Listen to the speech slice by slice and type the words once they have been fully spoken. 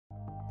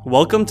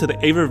Welcome to the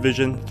AVer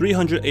Vision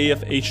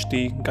 300AF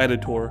HD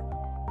guided tour.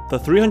 The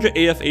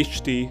 300AF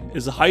HD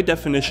is a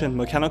high-definition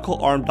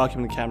mechanical arm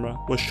document camera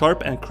with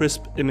sharp and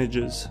crisp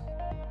images.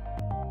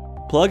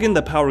 Plug in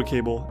the power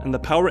cable and the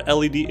power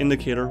LED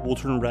indicator will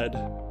turn red.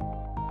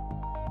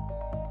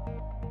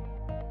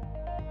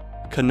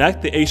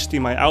 Connect the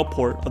HDMI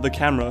output of the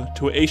camera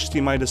to a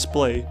HDMI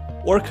display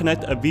or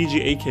connect a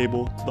VGA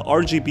cable to the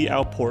RGB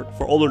output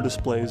for older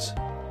displays.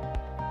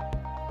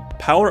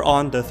 Power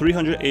on the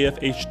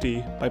 300AF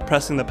HD by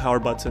pressing the power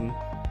button.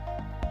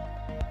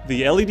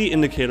 The LED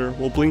indicator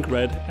will blink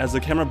red as the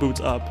camera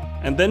boots up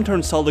and then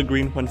turn solid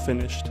green when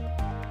finished.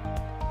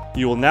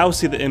 You will now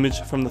see the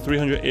image from the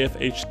 300AF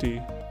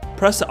HD.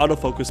 Press the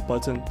autofocus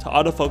button to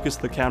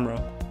autofocus the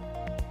camera.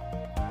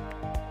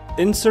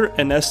 Insert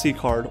an SD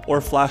card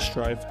or flash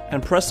drive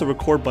and press the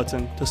record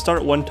button to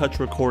start one-touch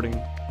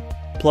recording.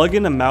 Plug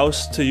in a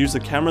mouse to use the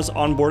camera's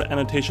onboard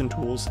annotation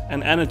tools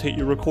and annotate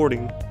your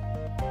recording.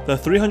 The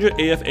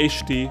 300AF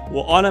HD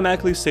will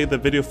automatically save the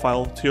video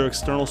file to your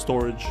external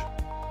storage.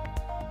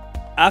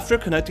 After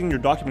connecting your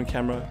document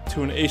camera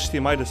to an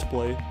HDMI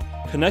display,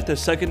 connect a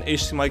second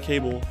HDMI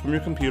cable from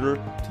your computer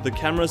to the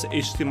camera's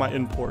HDMI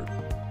input.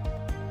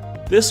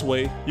 This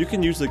way, you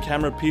can use the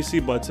camera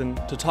PC button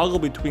to toggle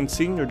between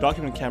seeing your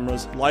document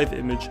camera's live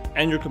image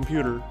and your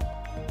computer.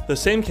 The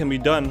same can be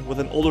done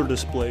with an older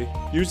display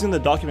using the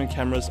document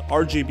camera's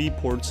RGB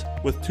ports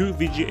with two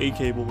VGA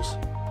cables.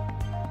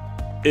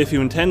 If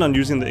you intend on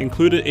using the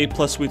included A+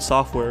 Suite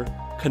software,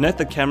 connect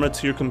the camera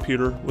to your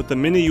computer with the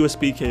mini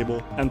USB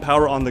cable and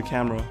power on the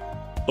camera.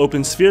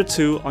 Open Sphere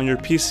 2 on your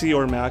PC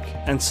or Mac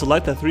and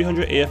select the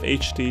 300AF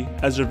HD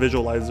as your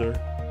visualizer.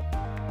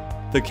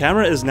 The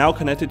camera is now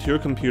connected to your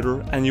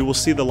computer and you will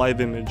see the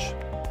live image.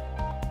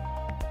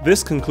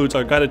 This concludes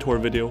our guided tour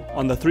video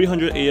on the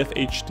 300AF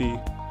HD.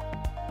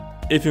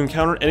 If you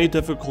encounter any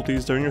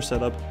difficulties during your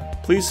setup,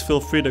 please feel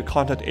free to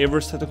contact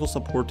AVer's technical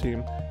support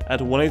team at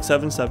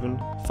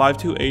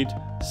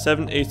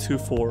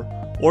 1-877-528-7824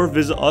 or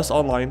visit us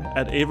online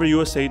at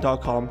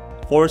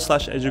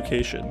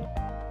averusa.com/education.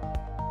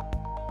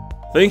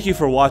 Thank you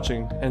for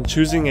watching and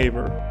choosing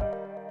AVer.